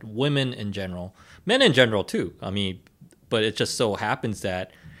say that women in general, men in general too, I mean, but it just so happens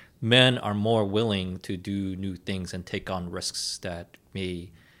that men are more willing to do new things and take on risks that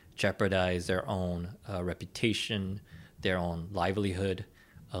may jeopardize their own reputation, their own livelihood,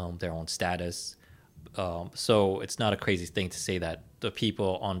 their own status. So it's not a crazy thing to say that the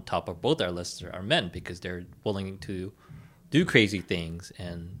people on top of both our lists are men because they're willing to do crazy things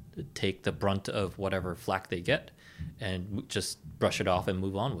and take the brunt of whatever flack they get and just brush it off and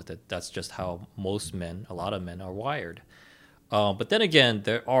move on with it. That's just how most men, a lot of men, are wired. But then again,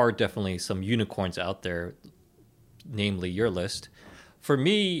 there are definitely some unicorns out there, namely your list. For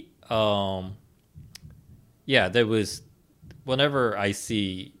me, there was, whenever I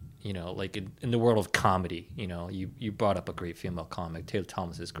see, like in the world of comedy, you brought up a great female comic. Taylor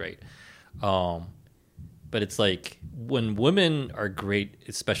Thomas is great. But it's like when women are great,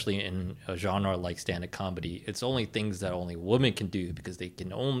 especially in a genre like stand-up comedy, it's only things that only women can do because they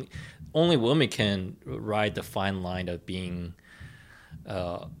can only women can ride the fine line of being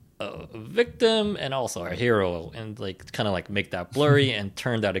a victim and also a hero, and like kind of like make that blurry and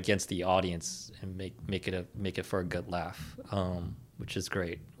turn that against the audience and make it for a good laugh, which is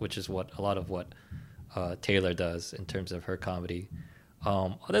great. Which is what a lot of what Taylor does in terms of her comedy.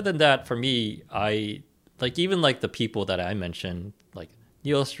 Other than that, for me, I like even like the people that I mentioned, like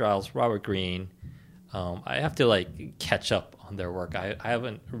Neil Strauss, Robert Greene. I have to like catch up on their work. I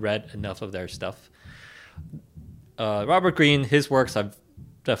haven't read enough of their stuff. Robert Greene, his works I've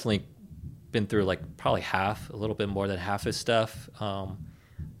definitely been through like probably a little bit more than half his stuff.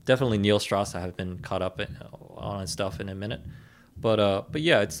 Definitely Neil Strauss, I have been caught up on his stuff in a minute. But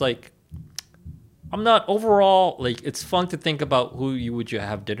yeah, it's like, I'm not overall, like, it's fun to think about who would you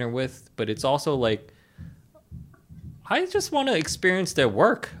have dinner with, but it's also like, I just want to experience their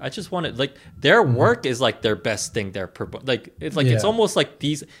work. I just want to, like, their work is like their best thing. Like, it's like, it's almost like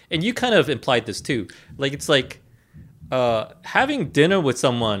these, and you kind of implied this too. Like, it's like having dinner with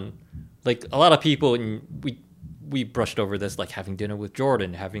someone, like a lot of people, and we brushed over this, like having dinner with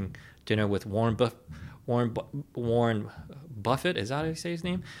Jordan, having dinner with Warren Buffett. Is that how you say his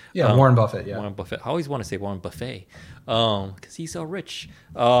name? Yeah, Warren Buffett. Yeah, Warren Buffett. I always want to say Warren Buffet, because he's so rich.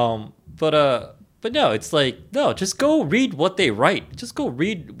 But no, it's like, no, just go read what they write. Just go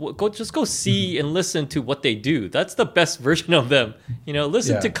see and listen to what they do. That's the best version of them.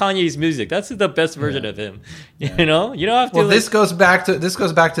 Listen to Kanye's music. That's the best version of him. You don't have to. Well, this goes back to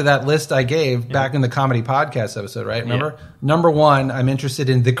that list I gave back in the comedy podcast episode, right? Remember, number 1, I'm interested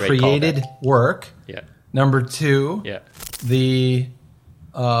in the created work. Yeah. Number 2, the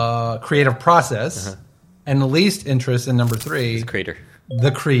creative process, and the least interest in number 3, the creator.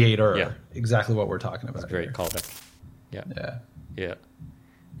 The creator. Yeah. Exactly what we're talking about. That's great callback. Yeah. Yeah. Yeah.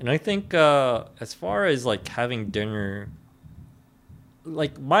 And I think as far as like having dinner,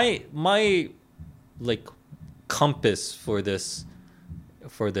 like my like compass for this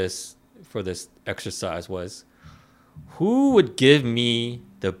exercise was, who would give me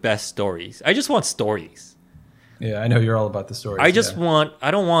the best stories? I just want stories. Yeah, I know you're all about the stories. I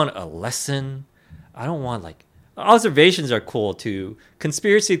don't want a lesson. I don't want like, observations are cool too.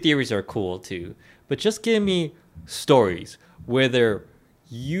 Conspiracy theories are cool too. But just give me stories, whether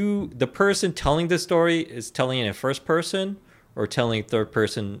the person telling the story is telling it in first person or telling third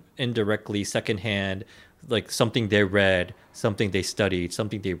person indirectly, secondhand, like something they read, something they studied,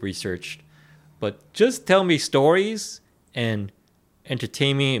 something they researched. But just tell me stories and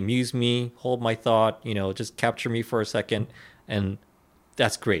entertain me, amuse me, hold my thought, just capture me for a second, and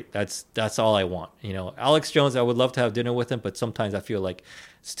that's great. That's all I want. Alex Jones, I would love to have dinner with him, but sometimes I feel like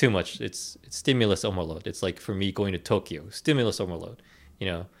it's too much. It's stimulus overload. It's like for me going to Tokyo, stimulus overload.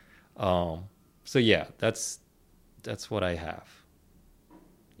 So yeah, that's what I have.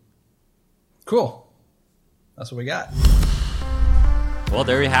 Cool. That's what we got. Well,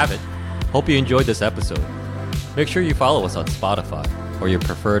 there you have it. Hope you enjoyed this episode. Make sure you follow us on Spotify or your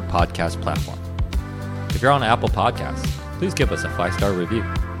preferred podcast platform. If you're on Apple Podcasts, please give us a 5-star review.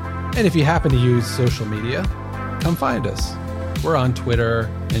 And if you happen to use social media, come find us. We're on Twitter,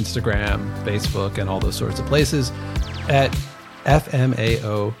 Instagram, Facebook, and all those sorts of places at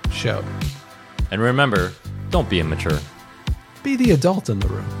FMAO Show. And remember, don't be immature. Be the adult in the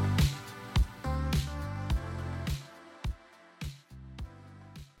room.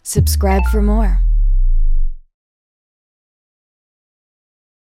 Subscribe for more.